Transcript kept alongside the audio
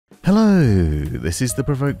Hello, this is the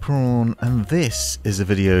Provoked Prawn, and this is a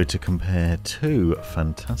video to compare two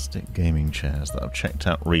fantastic gaming chairs that I've checked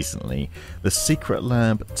out recently. The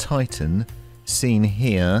SecretLab Titan, seen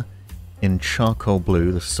here in charcoal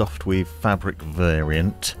blue, the soft weave fabric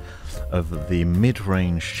variant of the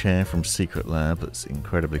mid-range chair from SecretLab that's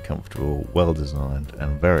incredibly comfortable, well designed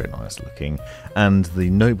and very nice looking, and the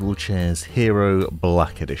Noblechairs Hero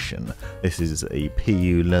Black Edition. This is a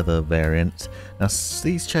PU leather variant. Now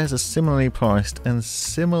these chairs are similarly priced and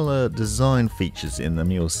similar design features in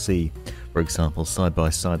them. You'll see, for example, side by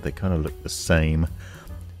side they kind of look the same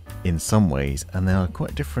in some ways and they are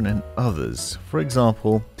quite different in others. For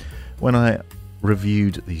example, when I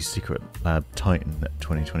reviewed the SecretLab Titan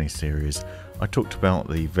 2020 series, I talked about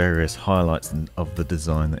the various highlights of the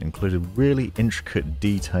design that included really intricate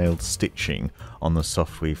detailed stitching on the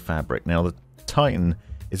soft weave fabric. Now the Titan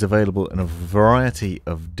is available in a variety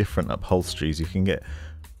of different upholsteries. You can get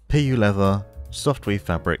PU leather, soft weave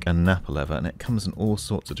fabric and nappa leather, and it comes in all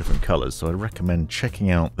sorts of different colours, so I recommend checking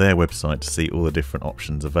out their website to see all the different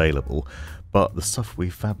options available. But the soft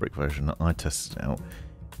weave fabric version that I tested out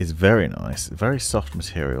is very nice, very soft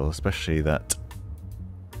material, especially that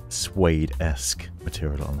suede-esque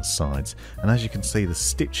material on the sides, and as you can see the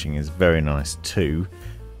stitching is very nice too,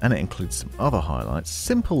 and it includes some other highlights,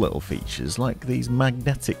 simple little features like these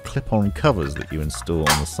magnetic clip-on covers that you install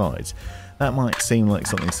on the sides. That might seem like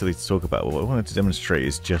something silly to talk about, but what I wanted to demonstrate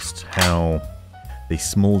is just how the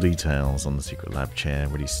small details on the SecretLab chair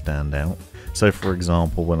really stand out. So for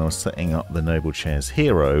example, when I was setting up the Noblechairs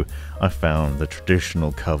Hero, I found the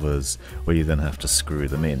traditional covers where you then have to screw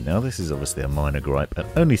them in. Now this is obviously a minor gripe and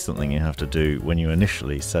only something you have to do when you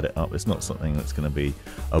initially set it up. It's not something that's going to be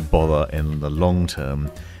a bother in the long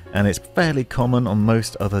term, and it's fairly common on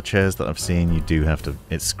most other chairs that I've seen. You do have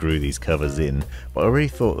to screw these covers in, but I really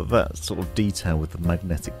thought that that sort of detail with the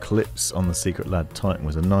magnetic clips on the SecretLab Titan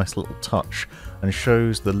was a nice little touch and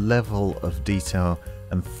shows the level of detail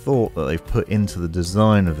and thought that they've put into the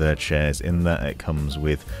design of their chairs, in that it comes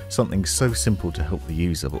with something so simple to help the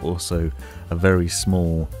user, but also a very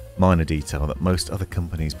small minor detail that most other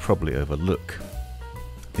companies probably overlook.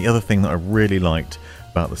 The other thing that I really liked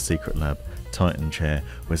about the SecretLab Titan chair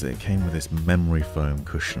was that it came with this memory foam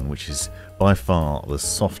cushion, which is by far the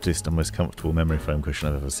softest and most comfortable memory foam cushion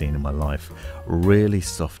I've ever seen in my life. Really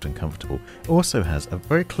soft and comfortable. It also has a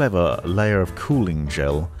very clever layer of cooling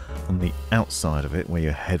gel on the outside of it where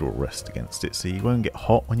your head will rest against it, so you won't get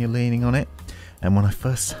hot when you're leaning on it. And when I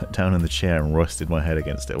first sat down in the chair and rested my head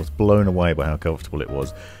against it, I was blown away by how comfortable it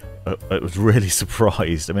was. I was really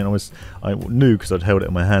surprised. I mean, I knew because I'd held it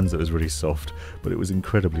in my hands that it was really soft, but it was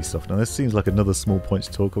incredibly soft. Now this seems like another small point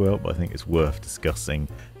to talk about, but I think it's worth discussing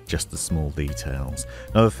just the small details.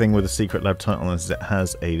 Another thing with the SecretLab Titan is it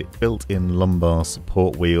has a built-in lumbar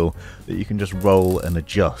support wheel that you can just roll and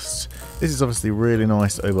adjust. This is obviously really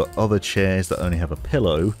nice over other chairs that only have a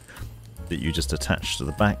pillow that you just attach to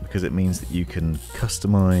the back, because it means that you can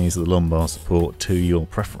customize the lumbar support to your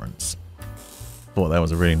preference. Thought that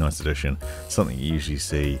was a really nice addition, something you usually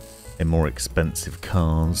see in more expensive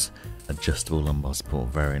cars. Adjustable lumbar support,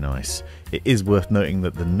 very nice. It is worth noting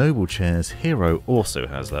that the Noblechairs Hero also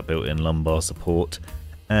has that built-in lumbar support,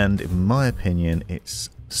 and in my opinion it's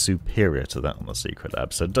superior to that on the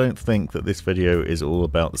SecretLab. So don't think that this video is all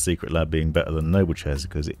about the SecretLab being better than Noblechairs,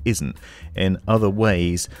 because it isn't. In other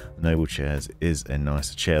ways, Noblechairs is a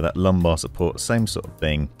nicer chair. That lumbar support, same sort of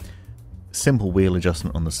thing. Simple wheel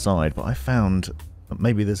adjustment on the side, but I found that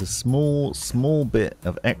maybe there's a small bit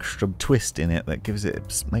of extra twist in it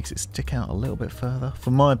that makes it stick out a little bit further.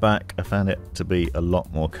 For my back, I found it to be a lot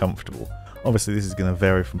more comfortable. Obviously this is going to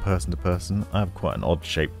vary from person to person. I have quite an odd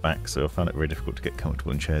shaped back, so I found it very difficult to get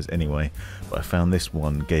comfortable in chairs anyway, but I found this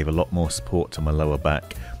one gave a lot more support to my lower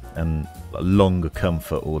back and a longer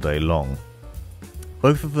comfort all day long.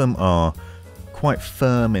 Both of them are quite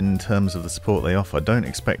firm in terms of the support they offer. Don't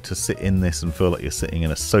expect to sit in this and feel like you're sitting in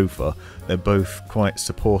a sofa. They're both quite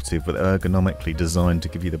supportive, but ergonomically designed to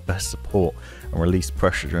give you the best support and release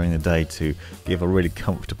pressure during the day to give a really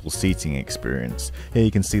comfortable seating experience. Here you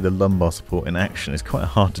can see the lumbar support in action. It's quite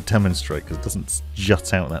hard to demonstrate because it doesn't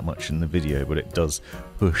jut out that much in the video, but it does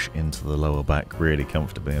push into the lower back really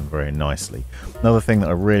comfortably and very nicely. Another thing that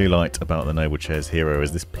I really liked about the Noblechairs Hero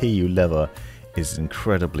is this PU leather is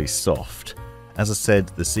incredibly soft. As I said,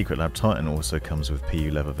 the SecretLab Titan also comes with PU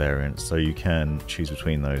leather variants, so you can choose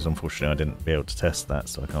between those. Unfortunately, I didn't be able to test that,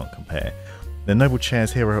 so I can't compare. The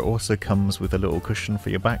Noblechairs Hero also comes with a little cushion for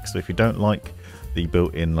your back, so if you don't like the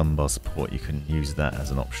built-in lumbar support, you can use that as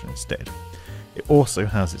an option instead. It also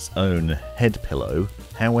has its own head pillow,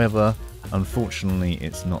 however, unfortunately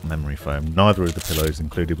it's not memory foam. Neither of the pillows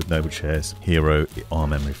included with Noblechairs Hero are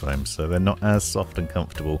memory foam, so they're not as soft and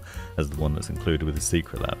comfortable as the one that's included with the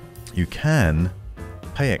SecretLab. You can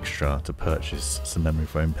pay extra to purchase some memory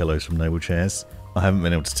foam pillows from Noblechairs. I haven't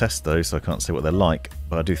been able to test those, so I can't say what they're like,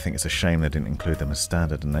 but I do think it's a shame they didn't include them as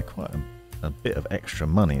standard, and they're quite a bit of extra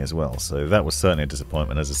money as well, so that was certainly a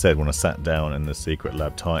disappointment. As I said, when I sat down in the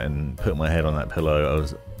SecretLab Titan, put my head on that pillow, I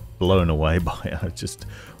was blown away by it. I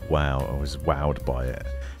was wowed by it.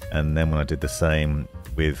 And then when I did the same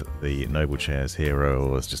with the Noblechairs Hero,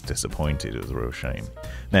 I was just disappointed. It was a real shame.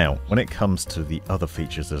 Now, when it comes to the other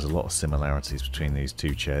features, there's a lot of similarities between these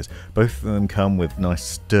two chairs. Both of them come with nice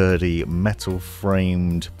sturdy metal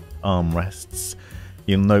framed armrests.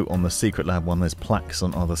 You'll note on the SecretLab one there's plaques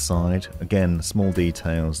on either side. Again, small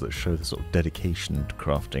details that show the sort of dedication to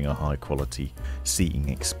crafting a high quality seating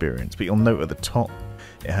experience. But you'll note at the top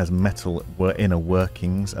it has metal inner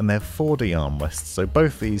workings, and they're 4D armrests, so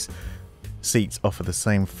both these seats offer the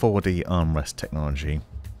same 4D armrest technology.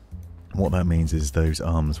 What that means is those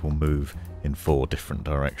arms will move in 4 different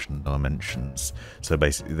dimensions. So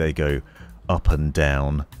basically they go up and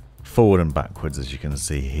down, forward and backwards, as you can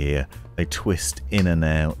see here. They twist in and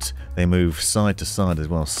out. They move side to side as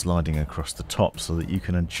well, sliding across the top, so that you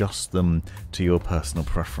can adjust them to your personal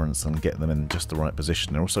preference and get them in just the right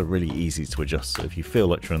position. They're also really easy to adjust, so if you feel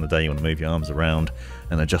like during the day you want to move your arms around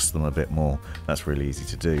and adjust them a bit more, that's really easy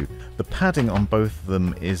to do. The padding on both of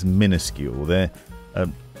them is minuscule. They're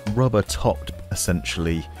rubber topped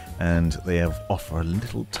essentially, and they offer a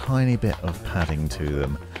little tiny bit of padding to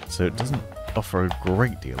them, so it doesn't offer a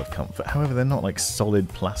great deal of comfort. However, they're not like solid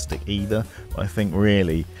plastic either, but I think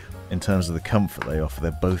really in terms of the comfort they offer,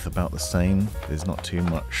 they're both about the same. There's not too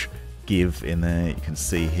much give in there. You can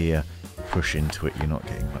see here, push into it, you're not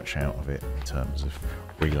getting much out of it in terms of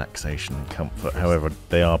relaxation and comfort. However,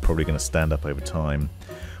 they are probably going to stand up over time.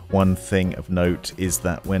 One thing of note is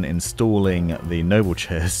that when installing the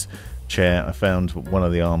Noblechairs chair, I found one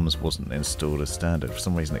of the arms wasn't installed as standard. For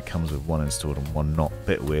some reason it comes with one installed and one not.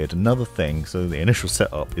 Bit weird. Another thing, so the initial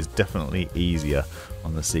setup is definitely easier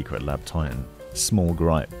on the SecretLab Titan. Small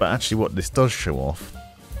gripe, but actually what this does show off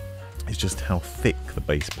is just how thick the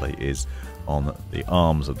base plate is on the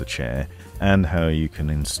arms of the chair, and how you can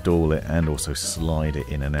install it and also slide it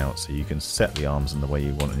in and out, so you can set the arms in the way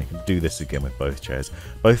you want, and you can do this again with both chairs.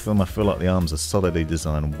 Both of them, I feel like the arms are solidly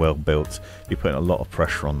designed and well built. You put a lot of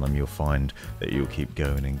pressure on them, you'll find that you'll keep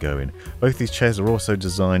going and going. Both these chairs are also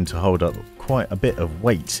designed to hold up quite a bit of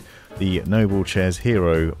weight. The Noblechairs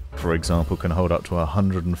Hero, for example, can hold up to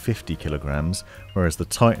 150 kilograms, whereas the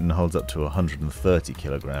Titan holds up to 130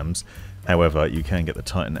 kilograms. However, you can get the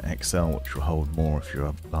Titan XL, which will hold more if you're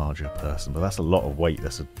a larger person, but that's a lot of weight.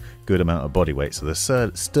 That's a good amount of body weight. So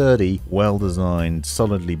they're sturdy, well-designed,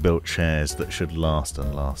 solidly built chairs that should last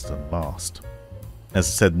and last and last. As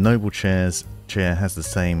I said, Noblechairs chair has the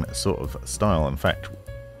same sort of style. In fact,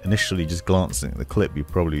 initially just glancing at the clip, you'd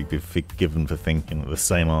probably be forgiven for thinking that the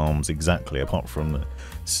same arms exactly, apart from the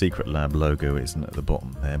SecretLab logo isn't at the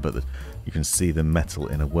bottom there, but you can see the metal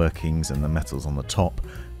inner workings and the metals on the top.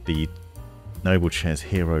 The Noblechairs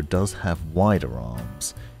Hero does have wider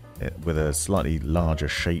arms with a slightly larger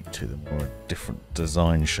shape to them, or a different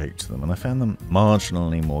design shape to them, and I found them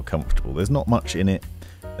marginally more comfortable. There's not much in it,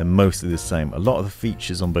 they're mostly the same. A lot of the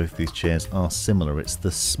features on both these chairs are similar. It's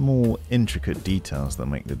the small intricate details that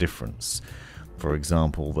make the difference. For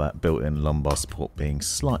example, that built-in lumbar support being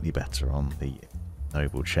slightly better on the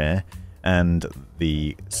Noblechair, and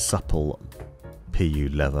the supple PU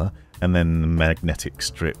leather, and then the magnetic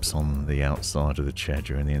strips on the outside of the chair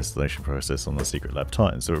during the installation process on the SecretLab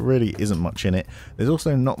Titan. So it really isn't much in it. There's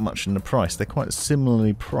also not much in the price. They're quite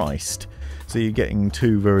similarly priced, so you're getting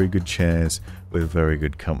two very good chairs with very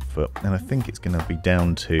good comfort, and I think it's going to be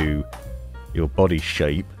down to your body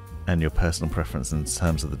shape and your personal preference in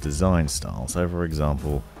terms of the design style. So for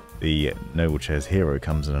example, the Noblechairs Hero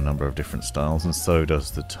comes in a number of different styles, and so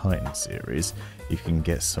does the Titan series. You can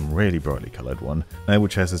get some really brightly coloured one.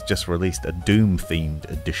 Noblechairs has just released a Doom themed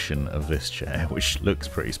edition of this chair, which looks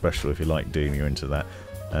pretty special. If you like Doom, you're into that.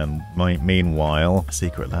 Meanwhile,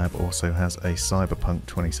 SecretLab also has a Cyberpunk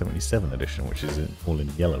 2077 edition, which is all in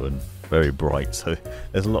yellow and very bright, so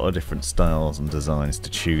there's a lot of different styles and designs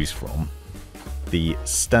to choose from. The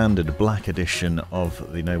standard black edition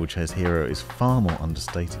of the Noblechairs Hero is far more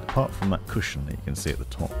understated, apart from that cushion that you can see at the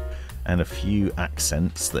top, and a few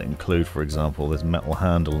accents that include, for example, this metal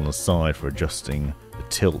handle on the side for adjusting the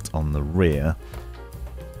tilt on the rear.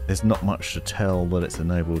 There's not much to tell that it's a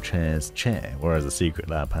Noblechairs chair, whereas the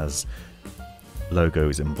SecretLab has logo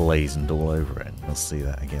is emblazoned all over it. You'll see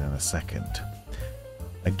that again in a second.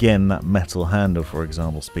 Again, that metal handle, for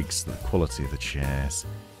example, speaks to the quality of the chairs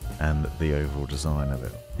and the overall design of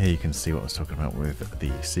it. Here you can see what I was talking about with the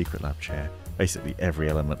SecretLab chair. Basically every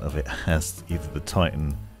element of it has either the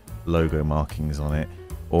Titan logo markings on it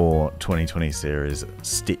or 2020 series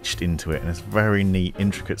stitched into it, and it's very neat,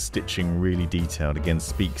 intricate stitching, really detailed. Again,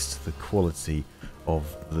 speaks to the quality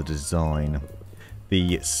of the design.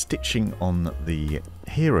 The stitching on the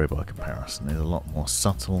Hero by comparison is a lot more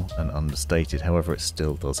subtle and understated, however it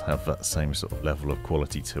still does have that same sort of level of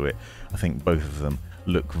quality to it. I think both of them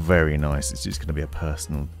look very nice. It's just going to be a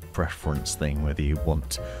personal preference thing whether you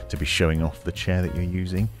want to be showing off the chair that you're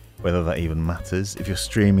using, whether that even matters. If you're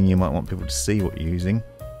streaming, you might want people to see what you're using,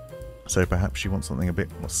 so perhaps you want something a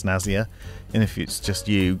bit more snazzier. And if it's just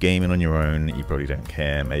you gaming on your own, you probably don't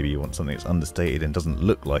care. Maybe you want something that's understated and doesn't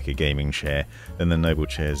look like a gaming chair, then the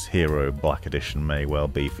Noblechairs Hero Black Edition may well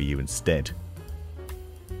be for you instead.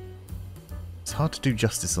 It's hard to do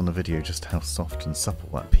justice on the video just how soft and supple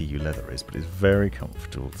that PU leather is, but it's very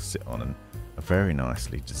comfortable to sit on and a very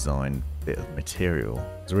nicely designed bit of material.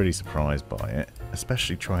 I was really surprised by it,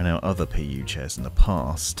 especially trying out other PU chairs in the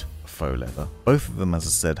past. Faux leather. Both of them, as I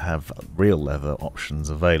said, have real leather options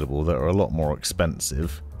available that are a lot more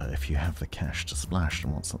expensive. But if you have the cash to splash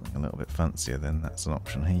and want something a little bit fancier, then that's an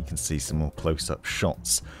option. Here you can see some more close-up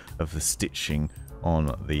shots of the stitching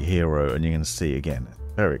on the Hero, and you can see again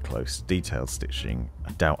very close, detailed stitching.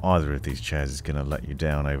 I doubt either of these chairs is going to let you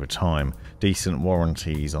down over time. Decent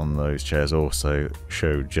warranties on those chairs also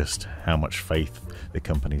show just how much faith the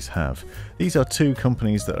companies have. These are two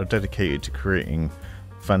companies that are dedicated to creating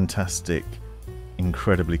fantastic,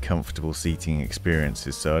 incredibly comfortable seating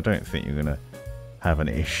experiences, so I don't think you're going to have an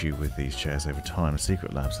issue with these chairs over time.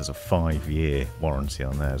 SecretLab has a 5-year warranty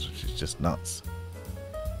on theirs, which is just nuts.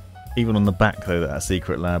 Even on the back though, that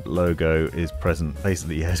SecretLab logo is present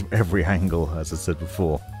basically at every angle, as I said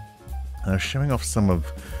before. Showing off some of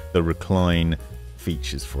the recline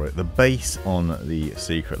features for it. The base on the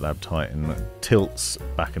SecretLab Titan tilts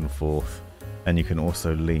back and forth, and you can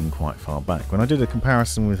also lean quite far back. When I did a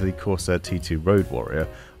comparison with the Corsair T2 Road Warrior,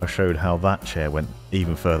 I showed how that chair went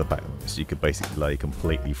even further back than this. You could basically lay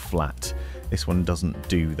completely flat. This one doesn't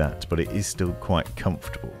do that, but it is still quite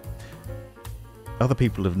comfortable. Other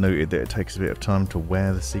people have noted that it takes a bit of time to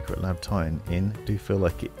wear the SecretLab Titan in. I do feel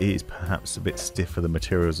like it is perhaps a bit stiffer. The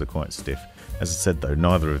materials are quite stiff. As I said though,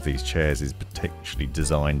 neither of these chairs is particularly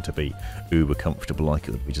designed to be uber comfortable like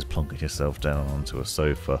it would be just plonking yourself down onto a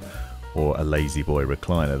sofa or a lazy boy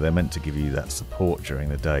recliner. They're meant to give you that support during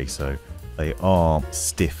the day, so they are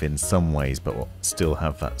stiff in some ways but still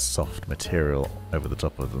have that soft material over the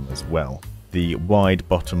top of them as well. The wide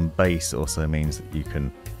bottom base also means that you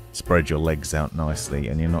can spread your legs out nicely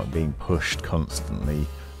and you're not being pushed constantly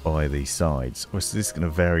by the sides. Obviously this is going to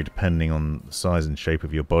vary depending on the size and shape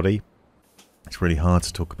of your body. It's really hard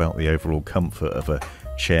to talk about the overall comfort of a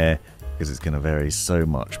chair because it's going to vary so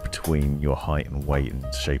much between your height and weight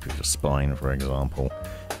and shape of your spine, for example.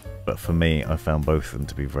 But for me, I found both of them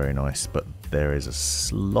to be very nice, but there is a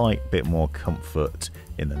slight bit more comfort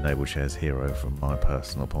in the Noblechairs Hero from my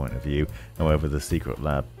personal point of view. However, the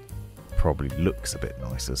SecretLab probably looks a bit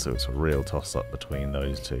nicer, so it's a real toss-up between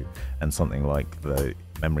those two, and something like the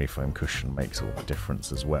memory foam cushion makes all the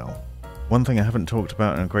difference as well. One thing I haven't talked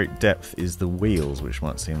about in great depth is the wheels, which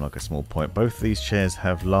might seem like a small point. Both of these chairs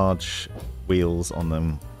have large wheels on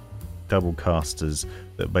them, double casters,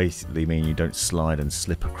 that basically mean you don't slide and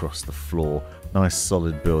slip across the floor. Nice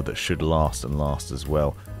solid build that should last and last as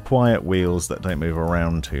well. Quiet wheels that don't move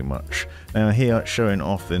around too much. Now here, showing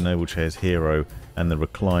off the Noblechairs Hero and the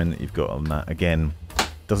recline that you've got on that, again,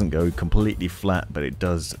 doesn't go completely flat, but it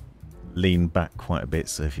does lean back quite a bit,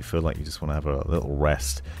 so if you feel like you just want to have a little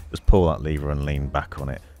rest, just pull that lever and lean back on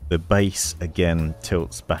it. The base again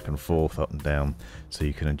tilts back and forth, up and down, so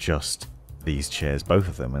you can adjust these chairs, both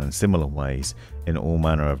of them, and in similar ways in all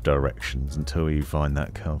manner of directions until you find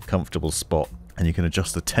that kind of comfortable spot. And you can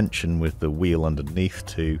adjust the tension with the wheel underneath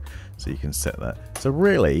too, so you can set that. So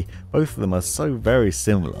really, both of them are so very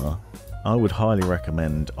similar. I would highly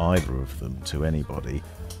recommend either of them to anybody,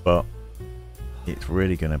 but it's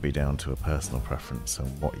really going to be down to a personal preference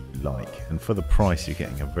and what you like. And for the price, you're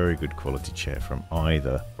getting a very good quality chair from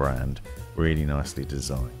either brand. Really nicely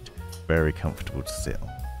designed, very comfortable to sit on.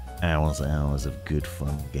 Hours and hours of good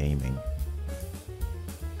fun gaming.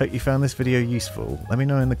 Hope you found this video useful. Let me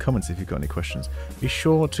know in the comments if you've got any questions. Be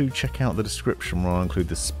sure to check out the description where I'll include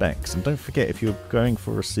the specs, and don't forget, if you're going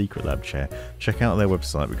for a SecretLab chair, check out their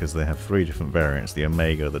website because they have 3 different variants, the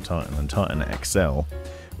Omega, the Titan and Titan XL,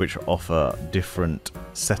 which offer different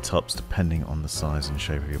setups depending on the size and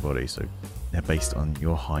shape of your body. So they're based on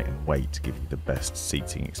your height and weight to give you the best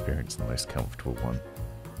seating experience and the most comfortable one.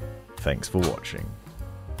 Thanks for watching.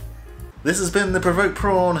 This has been the Provoked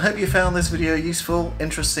Prawn. Hope you found this video useful,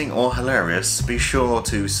 interesting or hilarious. Be sure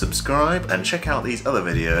to subscribe and check out these other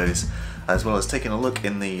videos, as well as taking a look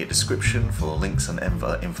in the description for links and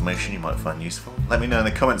information you might find useful. Let me know in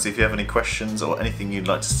the comments if you have any questions or anything you'd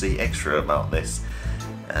like to see extra about this,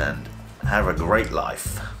 and have a great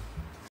life.